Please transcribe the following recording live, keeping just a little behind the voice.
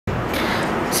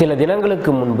சில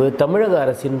தினங்களுக்கு முன்பு தமிழக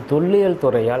அரசின் தொல்லியல்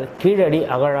துறையால் கீழடி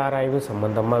அகழாராய்வு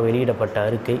சம்பந்தமாக வெளியிடப்பட்ட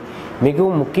அறிக்கை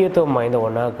மிகவும் முக்கியத்துவம் வாய்ந்த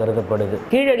ஒன்றாக கருதப்படுது.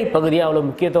 கீழடி பகுதியாக அவ்வளோ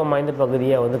முக்கியத்துவம் வாய்ந்த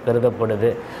பகுதியாக கருதப்படுது.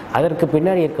 அதற்கு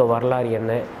பின்னாடி இருக்க வரலாறு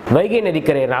என்ன, வைகை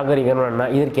நதிக்கரை நாகரிகம்னா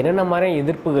இதற்கு என்னென்ன மாதிரியான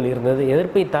எதிர்ப்புகள் இருந்தது,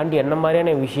 எதிர்ப்பை தாண்டி என்ன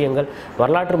மாதிரியான விஷயங்கள்,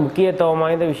 வரலாற்று முக்கியத்துவம்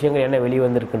வாய்ந்த விஷயங்கள் என்ன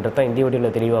வெளிவந்திருக்குன்றதான் இந்த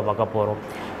வீடியோவில் தெளிவாக பார்க்க போகிறோம்.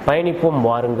 பயணிப்போம்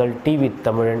வாருங்கள் டிவி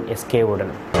தமிழன்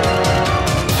எஸ்கேவுடன்.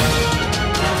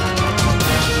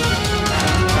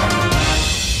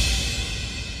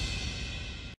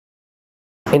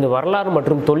 இந்த வரலாறு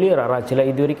மற்றும் தொல்லியல் ஆராய்ச்சியில்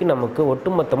இதுவரைக்கும் நமக்கு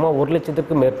ஒட்டுமொத்தமாக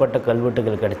 1,00,000க்கும் மேற்பட்ட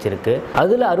கல்வெட்டுகள் கிடைச்சிருக்கு.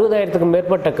 அதில் 60,000க்கும்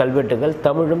மேற்பட்ட கல்வெட்டுகள்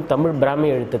தமிழும் தமிழ்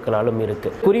பிராமிய எழுத்துக்களாலும்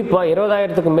இருக்குது. குறிப்பாக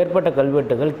 20,000க்கும் மேற்பட்ட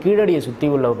கல்வெட்டுகள் கீழடியை சுற்றி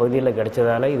உள்ள பகுதியில்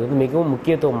கிடைச்சதால இது மிகவும்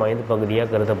முக்கியத்துவம் வாய்ந்த பகுதியாக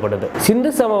கருதப்படுது.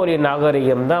 சிந்து சமவெளி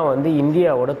நாகரிகம் தான்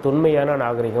இந்தியாவோட தொன்மையான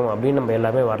நாகரிகம் அப்படின்னு நம்ம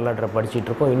எல்லாமே வரலாற்றை படிச்சுட்டு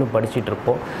இருக்கோம், இன்னும் படிச்சுட்டு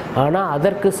இருக்கோம். ஆனால்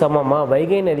அதற்கு சமமாக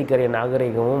வைகை நதிக்கரை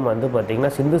நாகரிகமும்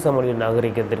பார்த்திங்கன்னா சிந்து சமவெளி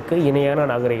நாகரிகத்திற்கு இணையான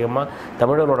நாகரிகமாக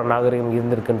தமிழ் நாகரிகம்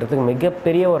இருந்திருக்கின்றதுக்கு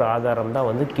மிகப்பெரிய ஒரு ஆதாரம்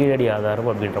தான் கீழடி ஆதாரம்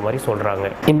அப்படின்ற மாதிரி சொல்றாங்க.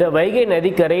 இந்த வைகை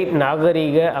நதிக்கரை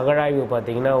நாகரிக அகழாய்வு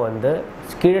பார்த்தீங்கன்னா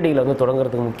கீழடியில்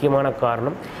தொடங்குறதுக்கு முக்கியமான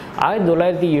காரணம்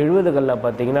 1970களில்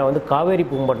பார்த்தீங்கன்னா காவேரி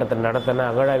பூம்பட்டத்தில் நடத்தின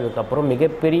அகழாய்வுக்கு அப்புறம்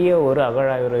மிகப்பெரிய ஒரு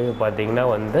அகழாய்வு பார்த்தீங்கன்னா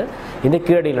இந்த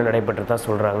கீழடியில் நடைபெற்றதா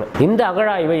சொல்றாங்க. இந்த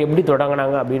அகழாய்வை எப்படி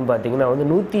தொடங்கினாங்க அப்படின்னு பார்த்தீங்கன்னா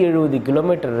 170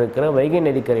 கிலோமீட்டர் இருக்கிற வைகை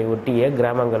நதிக்கரை ஒட்டிய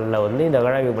கிராமங்களில் இந்த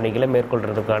அகழாய்வு பணிகளை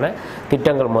மேற்கொள்றதுக்கான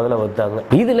திட்டங்கள் முதல்ல வந்தாங்க.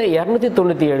 இதுல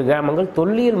 297 கிராமங்கள்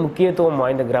தொல்லியல் முக்கியத்துவம்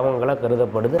வாய்ந்த கிராமங்களாக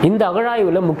கருதப்படுது. இந்த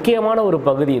அகழாய்வுல முக்கியமான ஒரு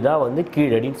பகுதி தான்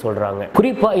கீழடின்னு சொல்றாங்க.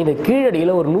 குறிப்பா இந்த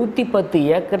கீழடியில் ஒரு 110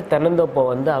 ஏக்கர் தென்னந்தோப்பை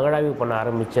அகழாய்வு பண்ண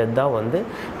ஆரம்பிச்சது தான்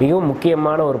மிகவும்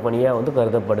முக்கியமான ஒரு பணியா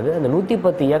கருதப்படுது. அந்த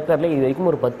 110 ஏக்கர்ல இது வரைக்கும்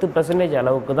ஒரு 10%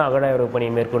 அளவுக்கு தான் அகழாய்வு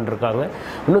பணியை மேற்கொண்டிருக்காங்க.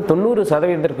 இன்னும்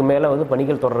 90% மேல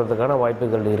பணிகள் தொடர்றதுக்கான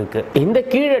வாய்ப்புகள் இருக்கு. இந்த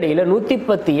கீழடியில்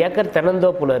 110 ஏக்கர்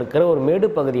தென்னந்தோப்புல இருக்கிற ஒரு மேடு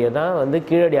பகுதியை தான்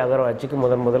கீழடி அகழ்வாய்ச்சிக்கு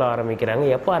முதல்ல ஆரம்பிக்கிறாங்க.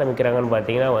 எப்போ ஆரம்பிக்கிறாங்கன்னு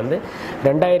பார்த்தீங்கன்னா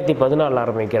 2014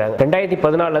 ஆரம்பிக்கிறாங்க.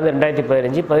 2014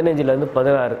 2015, 15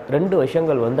 16 2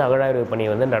 வருஷங்கள் அகழாய்வு பணி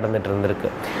நடந்துட்டு இருந்திருக்கு.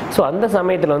 ஸோ அந்த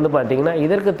சமயத்தில் பார்த்தீங்கன்னா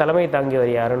இதற்கு தலைமை தாங்கியவர்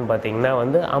யாருன்னு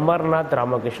பார்த்தீங்கன்னா அமர்நாத்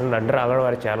ராமகிருஷ்ணன் என்ற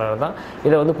அகழ்வாய்ச்சியாளர் தான்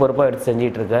இதை பொறுப்பாக எடுத்து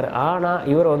செஞ்சிட்டு இருக்காரு. ஆனால்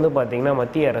இவர் பார்த்தீங்கன்னா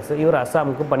மத்திய அரசு இவர்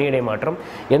அஸ்ஸாமுக்கு பணியிடை மாற்றம்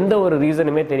எந்த ஒரு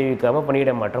ரீசனுமே தெரிவிக்காமல்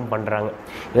பணியிடை மாற்றம் பண்ணுறாங்க.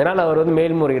 இதனால் அவர்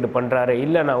மேல்முறையீடு பண்ணுறாரு.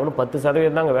 இல்லை நான்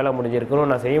 10% தான் வேலை முடிஞ்சிருக்கணும்,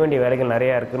 நான் செய்ய வேண்டிய வேலைகள்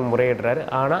நிறையா இருக்குன்னு முறையிடுறாரு.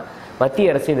 ஆனால்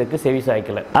மத்திய அரசு இதுக்கு செவி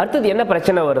சாய்க்கல. அடுத்தது என்ன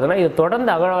பிரச்சனை வருதுன்னா, இது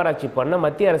தொடர்ந்து அகழ்வாராய்ச்சி பண்ண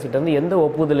மத்திய அரசிட்ட எந்த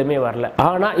ஒப்புதலுமே வரல.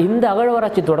 ஆனால் இந்த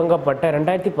அகழ்வாராய்ச்சி தொடங்கப்பட்ட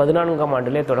 2014ஆம்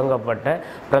ஆண்டிலே தொடங்கப்பட்ட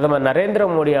பிரதமர் நரேந்திர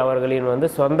மோடி அவர்களின்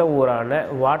சொந்த ஊரான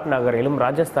வாட் நகரிலும்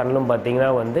ராஜஸ்தானிலும் பார்த்தீங்கன்னா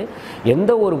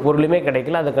எந்த ஒரு பொருளுமே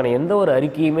கிடைக்கல. அதுக்கான எந்த ஒரு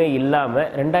அறிக்கையுமே இல்லாமல்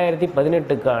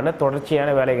 2018க்கான தொடர்ச்சியான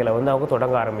வேலைகளை அவங்க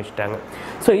தொடங்க ஆரம்பிச்சிட்டாங்க.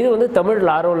 ஸோ இது தமிழ்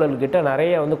ஆர்வலர்கிட்ட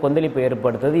நிறைய கொந்தளிப்பு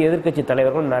ஏற்படுத்துது. எதிர்க்கட்சி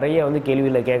தலைவர்கள் நிறைய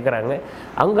கேள்வியில் கேட்குறாங்க.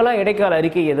 அங்கெல்லாம் இடைக்கால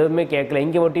அறிக்கை எதுவுமே கேட்கல,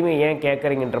 இங்கே மட்டுமே ஏன்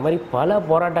கேட்குறீங்கன்ற மாதிரி பல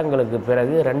போராட்டங்களுக்கு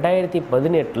பிறகு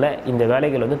 2018 இந்த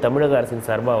வேலைகள் தமிழக அரசின்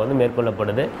சார்பாக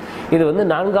மேற்கொள்ளப்படுது. இது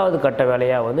 4வது கட்ட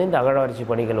வேலையாக இந்த அகழ்வாய்ச்சி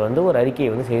பணிகள் ஒரு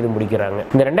அறிக்கையை செய்து முடிக்கிறாங்க.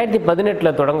 இந்த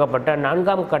 2018 தொடங்கப்பட்ட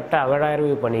 4ஆம் கட்ட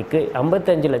அகழாய்வு பணிக்கு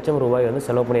 55 லட்சம் ரூபாய்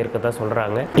செலவு பண்ணியிருக்கதா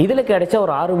சொல்றாங்க. இதில் கிடைச்ச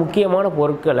ஒரு 6 முக்கியமான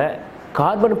பொருட்களை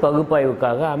கார்பன்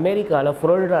பகுப்பாய்வுக்காக அமெரிக்காவில்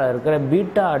ஃப்ளோரிடாவில் இருக்கிற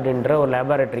பீட்டா அப்படின்ற ஒரு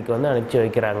லேபரேட்டரிக்கு அனுப்பிச்சு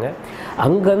வைக்கிறாங்க.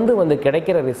 அங்கேருந்து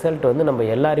கிடைக்கிற ரிசல்ட் நம்ம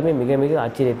எல்லாருமே மிக மிக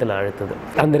ஆச்சரியத்தில் அழுத்துது.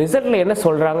 அந்த ரிசல்ட்டில் என்ன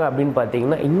சொல்கிறாங்க அப்படின்னு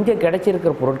பார்த்தீங்கன்னா, இங்கே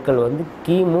கிடைச்சிருக்கிற பொருட்கள்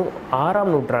கிமு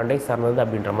 6ஆம் நூற்றாண்டை சார்ந்தது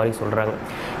அப்படின்ற மாதிரி சொல்கிறாங்க.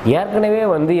 ஏற்கனவே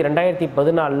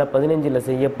 2014 15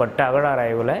 செய்யப்பட்ட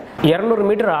அகழாராய்வில் 200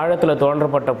 மீட்டர் ஆழத்தில்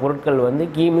தோன்றப்பட்ட பொருட்கள்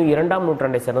கிமு 2ஆம்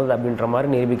நூற்றாண்டை சேர்ந்தது அப்படின்ற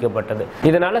மாதிரி நிரூபிக்கப்பட்டது.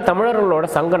 இதனால தமிழர்களோட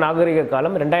சங்க நாகரிக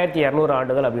காலம் 2200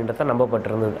 ஆண்டுகள் அப்படின்றத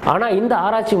நம்பப்பட்டிருந்தது. ஆனால் இந்த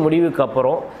ஆராய்ச்சி முடிவுக்கு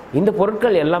அப்புறம் இந்த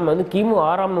பொருட்கள் எல்லாம் கிமு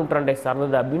 6ஆம் நூற்றாண்டை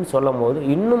சார்ந்தது அப்படின்னு சொல்லும் போது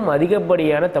இன்னும்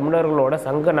அதிகப்படியான தமிழர்களோட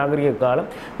சங்க நாகரிக காலம்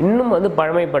இன்னும்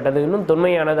பழமைப்பட்டது, இன்னும்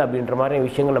தொன்மையானது அப்படின்ற மாதிரி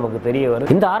விஷயங்கள் நமக்கு தெரிய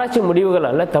வரும். இந்த ஆராய்ச்சி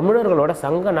முடிவுகளால் தமிழர்களோட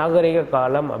சங்க நாகரிக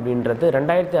காலம் அப்படின்றது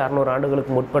 2600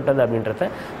 ஆண்டுகளுக்கு முற்பட்டது அப்படின்றத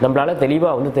நம்மளால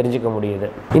தெளிவாக தெரிஞ்சுக்க முடியுது.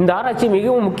 இந்த ஆராய்ச்சி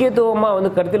மிகவும்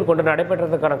முக்கியத்துவமாக கருத்தில் கொண்டு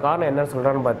நடைபெற்றதுக்கான காரணம் என்னன்னு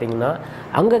சொல்றான்னு பார்த்தீங்கன்னா,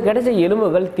 அங்கே கிடைச்ச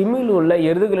எலும்புகள் திமிழ் உள்ள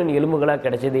எருதுகளின் எலும்புகளாக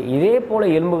கிடைச்சது. இதே போல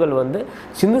எலும்புகள்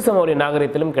சிந்து சமவெளி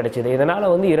நாகரிகத்திலும் கிடைச்சது. இதனால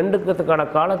இரண்டுக்கான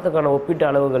காலத்துக்கான ஒப்பீட்டு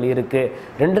அளவுகள் இருக்கு,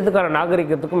 ரெண்டுத்துக்கான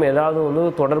நாகரிகத்துக்கும் ஏதாவது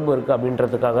தொடர்பு இருக்கு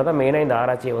அப்படின்றதுக்காக தான் மெயினாக இந்த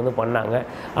ஆராய்ச்சியை பண்ணாங்க.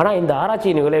 ஆனால் இந்த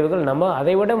ஆராய்ச்சியின் விளைவுகள் நம்ம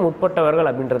அதை விட முற்பட்டவர்கள்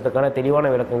அப்படின்றதுக்கான தெளிவான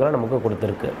விளக்கங்களை நமக்கு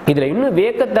கொடுத்துருக்கு. இதில் இன்னும்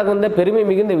வியக்கத்தகுந்த பெருமை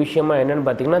மிகுந்த விஷயமா என்னன்னு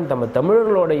பார்த்தீங்கன்னா, நம்ம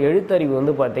தமிழர்களோட எழுத்தறிவு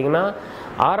பார்த்தீங்கன்னா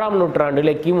 6ஆம்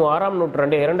நூற்றாண்டில் கிமு 6ஆம்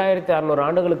நூற்றாண்டு 2600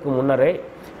 ஆண்டுகளுக்கு முன்னரே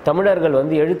தமிழர்கள்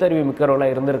வந்து எழுத்தறிவு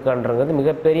மிக்கவர்களாக இருந்திருக்கான்றது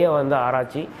மிகப்பெரிய வந்து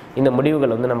ஆராய்ச்சி இந்த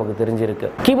முடிவுகள் வந்து நமக்கு தெரிஞ்சிருக்கு.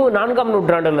 கிமு 4ஆம்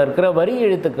நூற்றாண்டில் இருக்கிற வரி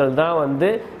எழுத்துக்கள் தான் வந்து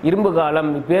இரும்பு காலம்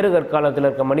பேறுகற்காலத்தில்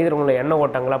இருக்க மனிதர்களுடைய எண்ண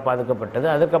ஓட்டங்களாக பாதுகாக்கப்பட்டது.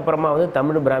 அதுக்கப்புறமா வந்து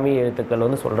தமிழ் பிராமிய எழுத்துக்கள்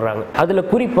வந்து சொல்றாங்க. அதுல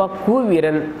குறிப்பா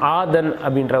கூவீரன், ஆதன்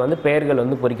அப்படின்ற வந்து பெயர்கள்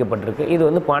வந்து பொறிக்கப்பட்டிருக்கு. இது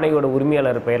வந்து பானையோட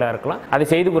உரிமையாளர் பெயராக இருக்கலாம், அதை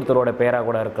செய்து கொடுத்தவரோட பெயராக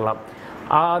கூட இருக்கலாம்.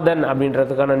 ஆதன்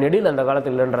அப்படின்றதுக்கான நெடில் அந்த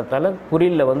காலத்தில் இல்லைன்றதால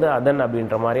குறியில் வந்து அதன்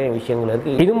அப்படின்ற மாதிரியான விஷயங்கள்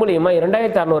இருக்குது. இது மூலியமா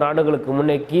 2600 ஆண்டுகளுக்கு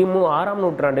முன்னே கிமு 6ஆம்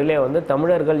நூற்றாண்டிலே வந்து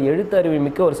தமிழர்கள் எழுத்தறிவு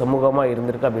மிக்க ஒரு சமூகமாக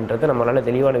இருந்திருக்கு அப்படின்றத நம்மளால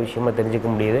தெளிவான விஷயமா தெரிஞ்சுக்க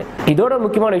முடியுது. இதோட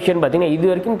முக்கியமான விஷயம் பார்த்தீங்கன்னா, இது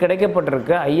வரைக்கும்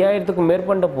கிடைக்கப்பட்டிருக்க 5000க்கும்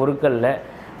மேற்பட்ட பொருட்களில்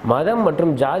மதம்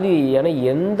மற்றும் ஜாதியான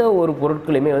எந்த ஒரு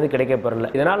பொருட்களுமே வந்து கிடைக்கப்பெறல.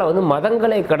 இதனால் வந்து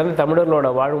மதங்களை கடந்து தமிழர்களோட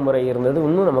வாழ்முறை இருந்தது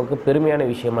இன்னும் நமக்கு பெருமையான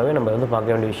விஷயமாகவே நம்ம வந்து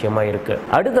பார்க்க வேண்டிய விஷயமா இருக்கு.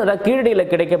 அடுத்ததாக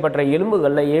கீழடியில் கிடைக்கப்பட்ட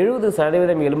எலும்புகளில்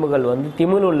 70% எலும்புகள் வந்து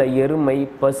திமிழ் உள்ள எருமை,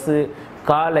 பசு,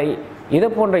 காளை இதை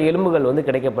போன்ற எலும்புகள் வந்து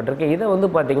கிடைக்கப்பட்டிருக்கு. இதை வந்து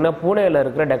பார்த்திங்கன்னா பூனேயில்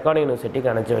இருக்கிற டெக்கான் யூனிவர்சிட்டிக்கு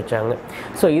அனுப்பிச்சி வச்சாங்க.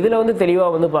 ஸோ இதில் வந்து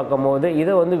தெளிவாக வந்து பார்க்கும்போது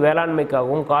இதை வந்து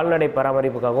வேளாண்மைக்காகவும் கால்நடை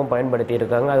பராமரிப்புக்காகவும் பயன்படுத்தி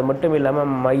இருக்காங்க. அது மட்டும்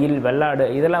இல்லாமல் மயில், வெள்ளாடு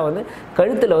இதெல்லாம் வந்து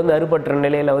கழுத்தில் வந்து அறுபற்ற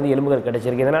நிலையில் வந்து எலும்புகள்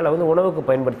கிடைச்சிருக்கு. இதனால் வந்து உணவுக்கு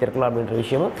பயன்படுத்தியிருக்கலாம் அப்படின்ற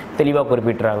விஷயமும் தெளிவாக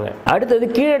குறிப்பிட்டுறாங்க.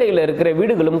 அடுத்தது கீழடியில் இருக்கிற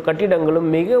வீடுகளும்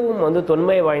கட்டிடங்களும் மிகவும் வந்து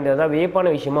தொன்மை வாய்ந்ததாக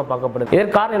வியப்பான விஷயமா பார்க்கப்படுது.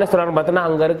 இதற்கு காரணம் என்ன சொல்கிறாங்க பார்த்தோன்னா,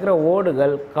 அங்கே இருக்கிற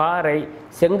ஓடுகள், காரை,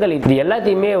 செங்கல் இது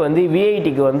எல்லாத்தையுமே வந்து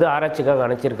விஐடிக்கு வந்து ஆராய்ச்சிக்காக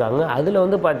அனுப்பிச்சிருக்காங்க. அதில்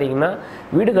வந்து பார்த்தீங்கன்னா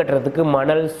வீடு கட்டுறதுக்கு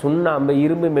மணல், சுண்ணாம்பு,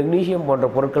 இரும்பு, மெக்னீசியம் போன்ற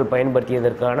பொருட்கள்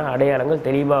பயன்படுத்தியதற்கான அடையாளங்கள்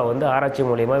தெளிவாக வந்து ஆராய்ச்சி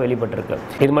மூலியமாக வெளிப்பட்டிருக்கு.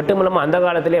 இது மட்டும் இல்லாமல் அந்த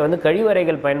காலத்திலே வந்து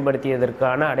கழிவறைகள்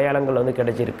பயன்படுத்தியதற்கான அடையாளங்கள் வந்து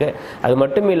கிடைச்சிருக்கு. அது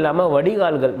மட்டும் இல்லாமல்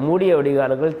வடிகால்கள், மூடிய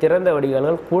வடிகால்கள், திறந்த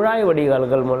வடிகால்கள், குழாய்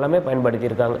வடிகால்கள் மூலமே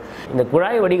பயன்படுத்தியிருக்காங்க. இந்த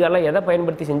குழாய் வடிகாலை எதை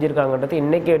பயன்படுத்தி செஞ்சுருக்காங்கன்றது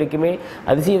இன்னைக்கு வரைக்குமே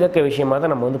அதிசயத்தக்க விஷயமாக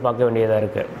தான் நம்ம வந்து பார்க்க வேண்டியதாக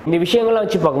இருக்குது. இந்த விஷயங்கள்லாம்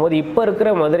வச்சு பார்க்கும்போது இப்போ இருக்கிற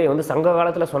மதுரை வந்து சங்க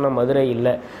காலத்தில் சொன்ன மதுரை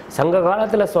இல்லை. சங்க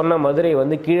காலத்தில் சொன்ன மதுரை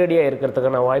வந்து கீழடியாக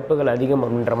இருக்கிறதுக்கான வாய்ப்புகள் அதிகம்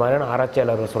அப்படின்ற மாதிரியான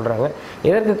ஆராய்ச்சியாளர்கள் சொல்கிறாங்க.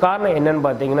 இதற்கு காரணம் என்னன்னு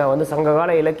பார்த்தீங்கன்னா வந்து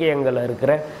சங்ககால இலக்கியங்களில்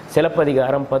இருக்கிற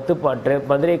சிலப்பதிகாரம், பத்துப்பாட்டு,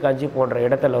 மதுரை காஞ்சி போன்ற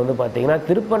இடத்துல வந்து பார்த்தீங்கன்னா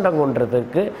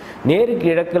திருப்பரங்குன்றத்துக்கு நேருக்கு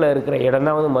கிழக்கில் இருக்கிற இடம்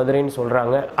தான் வந்து மதுரைன்னு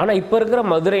சொல்கிறாங்க. ஆனால் இப்போ இருக்கிற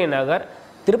மதுரை நகர்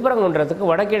திருப்பரங்குன்றத்துக்கு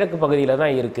வடகிழக்கு பகுதியில்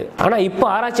தான் இருக்குது. ஆனால் இப்போ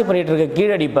ஆராய்ச்சி பண்ணிட்டு இருக்க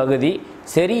கீழடி பகுதி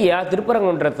சரியா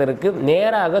திருப்பரங்குன்றத்திற்கு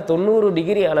நேராக 90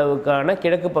 டிகிரி அளவுக்கான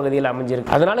கிழக்கு பகுதியில்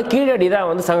அமைஞ்சிருக்கு. அதனால கீழடி தான்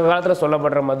வந்து சங்க காலத்தில்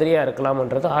சொல்லப்படுற மதுரையாக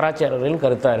இருக்கலாம்ன்றது ஆராய்ச்சியாளர்களின்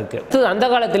கருத்தாக இருக்குது. அந்த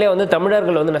காலத்திலே வந்து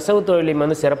தமிழர்கள் வந்து நெசவு தொழிலையும்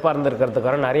வந்து சிறப்பாக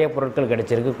இருந்திருக்கிறதுக்கான நிறைய பொருட்கள்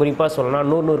கிடைச்சிருக்கு. குறிப்பாக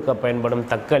சொல்லணும்னா நூறுக்க பயன்படும்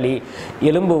தக்களி,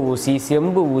 எலும்பு ஊசி,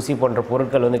 செம்பு ஊசி போன்ற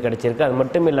பொருட்கள் வந்து கிடைச்சிருக்கு. அது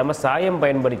மட்டும் இல்லாமல் சாயம்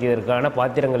பயன்படுத்தியதற்கான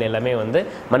பாத்திரங்கள் எல்லாமே வந்து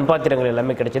மண் பாத்திரங்கள்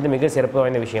எல்லாமே கிடைச்சது மிக சிறப்பு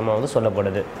வாய்ந்த விஷயமா வந்து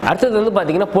சொல்லப்படுது. அடுத்தது வந்து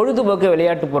பார்த்தீங்கன்னா பொழுதுபோக்கு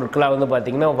விளையாட்டு பொருட்களாக வந்து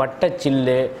பார்த்தீங்கன்னா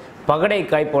வட்டச்சில்லு,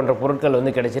 பகடைக்காய் போன்ற பொருட்கள்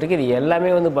வந்து கிடைச்சிருக்கு. இது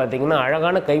எல்லாமே வந்து பார்த்தீங்கன்னா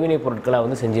அழகான கைவினை பொருட்களாக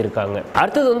வந்து செஞ்சுருக்காங்க.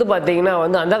 அடுத்தது வந்து பார்த்தீங்கன்னா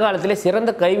வந்து அந்த காலத்திலே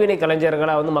சிறந்த கைவினை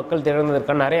கலைஞர்களாக வந்து மக்கள்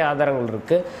திறந்ததற்கான நிறைய ஆதாரங்கள்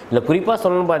இருக்குது. இல்லை குறிப்பாக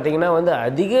சொல்லணும்னு பார்த்தீங்கன்னா வந்து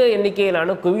அதிக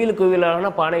எண்ணிக்கையிலான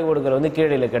குவியலான பானை ஓடுகள் வந்து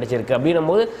கீழடியில் கிடைச்சிருக்கு. அப்படின்னும்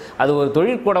போது அது ஒரு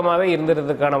தொழிற்கூடமாகவே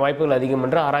இருந்ததுக்கான வாய்ப்புகள் அதிகம்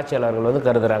என்று ஆராய்ச்சியாளர்கள் வந்து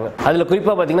கருதுறாங்க. அதில்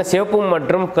குறிப்பாக பார்த்தீங்கன்னா சிவப்பு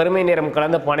மற்றும் கருமை நிறம்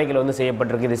கலந்த பானைகள் வந்து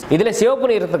செய்யப்பட்டிருக்கு. இதில்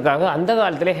சிவப்பு நிறத்துக்காக அந்த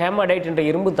காலத்திலே ஹேமடைட் என்ற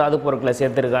இரும்பு தாது பொருட்களை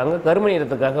சேர்த்திருக்காங்க. கருமை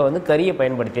நிறத்துக்காக வந்து கரியை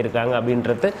பயன்படுத்தி இருக்காங்க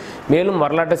அப்படின்றது மேலும்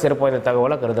வரலாற்று சிறப்பு வாய்ந்த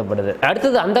தகவலாக கருதப்படுது.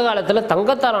 அடுத்தது அந்த காலத்தில்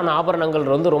தங்கத்தாலான ஆபரணங்கள்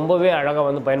வந்து ரொம்பவே அழகாக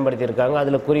வந்து பயன்படுத்தி இருக்காங்க.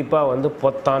 அதில் குறிப்பாக வந்து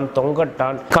பொத்தான்,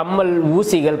 தொங்கட்டான், கம்மல்,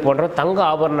 ஊசிகள் போன்ற தங்க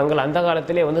ஆபரணங்கள் அந்த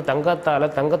காலத்திலே வந்து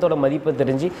தங்கத்தோட மதிப்பு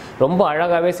தெரிஞ்சு ரொம்ப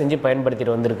அழகாகவே செஞ்சு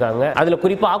பயன்படுத்திட்டு வந்திருக்காங்க. அதில்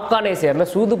குறிப்பாக ஆப்கானை சேர்ந்த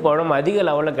சூது பழம் அதிக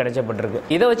லெவலில் கிடைச்சப்பட்டிருக்கு.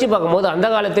 இதை வச்சு பார்க்கும்போது அந்த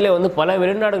காலத்திலே வந்து பல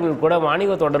வெளிநாடுகள் கூட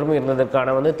வாணிக தொடர்பு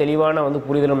இருந்ததற்கான வந்து தெளிவான வந்து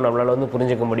புரிதலும் நம்மளால் வந்து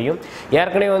புரிஞ்சுக்க முடியும்.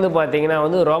 ஏற்கனவே வந்து பார்த்தீங்கன்னா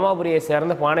வந்து ரோமாபுரியை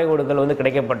சேர்ந்த பானை ஓடுகள் வந்து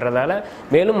கிடைக்கப்பட்டதால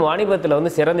மேலும் வாணிபத்தில்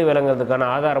வந்து சிறந்து விளங்குறதுக்கான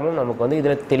ஆதாரமும் நமக்கு வந்து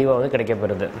இதில் தெளிவாக வந்து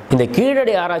கிடைக்கப்பெறுது. இந்த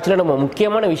கீழடி ஆராய்ச்சியில் நம்ம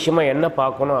முக்கியமான விஷயமா என்ன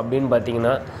பார்க்கணும் அப்படின்னு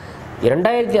பார்த்தீங்கன்னா,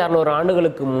 2600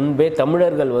 ஆண்டுகளுக்கு முன்பே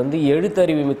தமிழர்கள் வந்து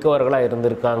எழுத்தறிவு மிக்கவர்களாக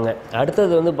இருந்திருக்காங்க.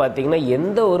 அடுத்தது வந்து பார்த்திங்கன்னா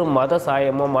எந்த ஒரு மத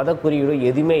சாயமோ மத குறியீடோ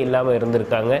எதுவுமே இல்லாமல்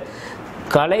இருந்திருக்காங்க.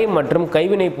 கலை மற்றும்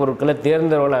கைவினை பொருட்களை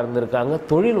தேர்ந்தவர்களாக இருந்திருக்காங்க.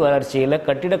 தொழில் வளர்ச்சியில்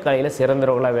கட்டிடக்கலையில்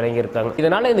சிறந்தவர்களாக விளங்கியிருக்காங்க.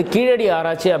 இதனால் இந்த கீழடி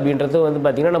ஆராய்ச்சி அப்படின்றது வந்து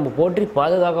பார்த்திங்கன்னா நம்ம போற்றி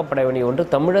பாதுகாக்கப்பட வேண்டிய ஒன்று,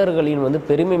 தமிழர்களின் வந்து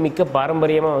பெருமை மிக்க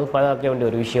பாரம்பரியமாக வந்து பாதுகாக்க வேண்டிய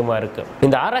ஒரு விஷயமா இருக்குது.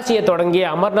 இந்த ஆராய்ச்சியை தொடங்கிய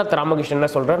அமர்நாத் ராமகிருஷ்ணன் என்ன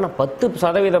சொல்கிறார், நான்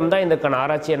 10% தான் இதுக்கான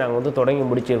ஆராய்ச்சியை நாங்கள் வந்து தொடங்கி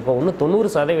முடிச்சிருக்கோம், இன்னும்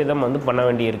 90% வந்து பண்ண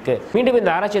வேண்டியிருக்கு. மீண்டும்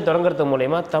இந்த ஆராய்ச்சியை தொடங்குறது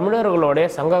மூலயமா தமிழர்களுடைய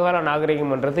சங்ககால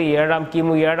நாகரிகம்ன்றது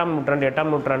கிமு 7ஆம் நூற்றாண்டு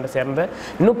 8ஆம் நூற்றாண்டு சேர்ந்த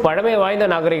இன்னும் பழமை வாய்ந்த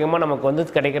நாகரிகமாக நமக்கு வந்து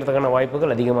வந்து கிடைக்கிறதுக்கான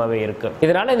வாய்ப்புகள் அதிகமாகவே இருக்குது.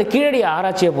 இதனால் இந்த கீழடி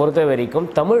ஆராய்ச்சியை பொறுத்த வரைக்கும்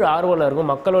தமிழ்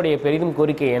ஆர்வலர்கள் மக்களுடைய பெரிதும்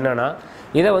கோரிக்கை என்னன்னா,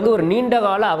 இதை வந்து ஒரு நீண்ட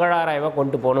கால அகழாராய்வாக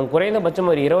கொண்டு போகணும். குறைந்தபட்சம்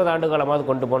ஒரு 20 ஆண்டு காலமாவது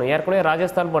கொண்டு போகணும். ஏற்கனவே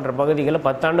ராஜஸ்தான் போன்ற பகுதிகளில்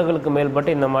 10 ஆண்டுகளுக்கு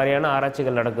மேல்பட்டு இந்த மாதிரியான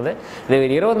ஆராய்ச்சிகள் நடக்குது. இதை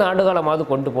 20 ஆண்டு காலமாவது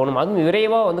கொண்டு போகணும். அதுவும்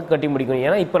விரைவாக வந்து கட்டி முடிக்கணும்.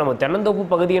 ஏன்னா இப்போ நம்ம தென்னந்தோப்பு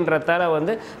பகுதின்றதால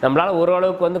வந்து நம்மளால்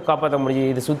ஓரளவுக்கு வந்து காப்பாற்ற முடியும்.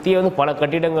 இது சுற்றி வந்து பல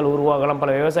கட்டிடங்கள் உருவாகலாம்,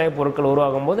 பல விவசாய பொருட்கள்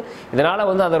உருவாகும் போது இதனால்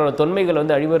வந்து அதனோட தொன்மைகள்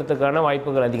வந்து அழிவதற்கான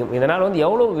வாய்ப்புகள் அதிகம். இதனால் வந்து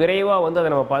எவ்வளோ விரைவாக வந்து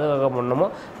அதை நம்ம பாதுகாக்க பண்ணணுமோ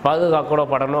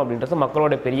பாதுகாக்கப்படணும் அப்படின்றது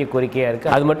மக்களோட பெரிய கோரிக்கையாக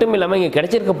இருக்குது. அது மட்டும் இல்லாமல் இங்கே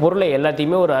கிடைச்சிருக்க பொருளை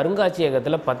எல்லாத்தையுமே ஒரு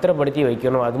அருங்காட்சியகத்தில் பத்திரப்படுத்தி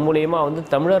வைக்கணும். அது மூலயமா வந்து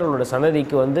தமிழர்களோட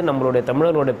சந்ததிக்கு வந்து நம்மளுடைய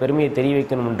தமிழர்களோட பெருமையை தெரிய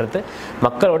வைக்கணும்ன்றது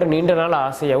மக்களோட நீண்ட நாள்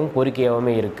ஆசையாகவும்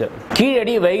கோரிக்கையாகவுமே இருக்கு.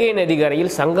 கீழடி வைகை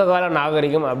நதிக்கரையில் சங்ககால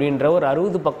நாகரிகம் அப்படின்ற ஒரு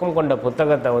 60 பக்கம் கொண்ட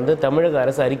புத்தகத்தை வந்து தமிழக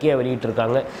அரசு அறிக்கையாக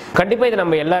வெளியிட்டிருக்காங்க. கண்டிப்பாக இதை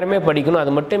நம்ம எல்லாருமே படிக்கணும்.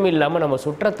 அது மட்டும் இல்லாமல் நம்ம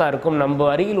சுற்றத்தாருக்கும் நம்ம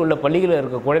அருகில் உள்ள பள்ளிகளில்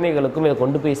இருக்க குழந்தைகளுக்கும் இதை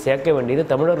கொண்டு போய் சேர்க்க வேண்டியது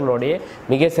தமிழர்களுடைய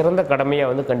மிக சிறந்த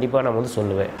கடமையாக வந்து கண்டிப்பாக நான் வந்து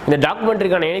சொல்லுவேன். இந்த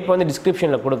டாக்குமெண்ட்ரிக்கான இணைப்பு வந்து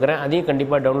டிஸ்கிரிப்ஷனில் கொடுக்குறேன். அதையும்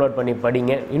கண்டிப்பாக டவுன்லோட் பண்ணி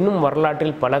படிங்க. இன்னும்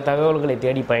வரலாற்றில் பல தகவல்களை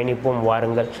தேடி பயணிப்போம்.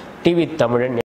 வாருங்கள். டிவி தமிழன்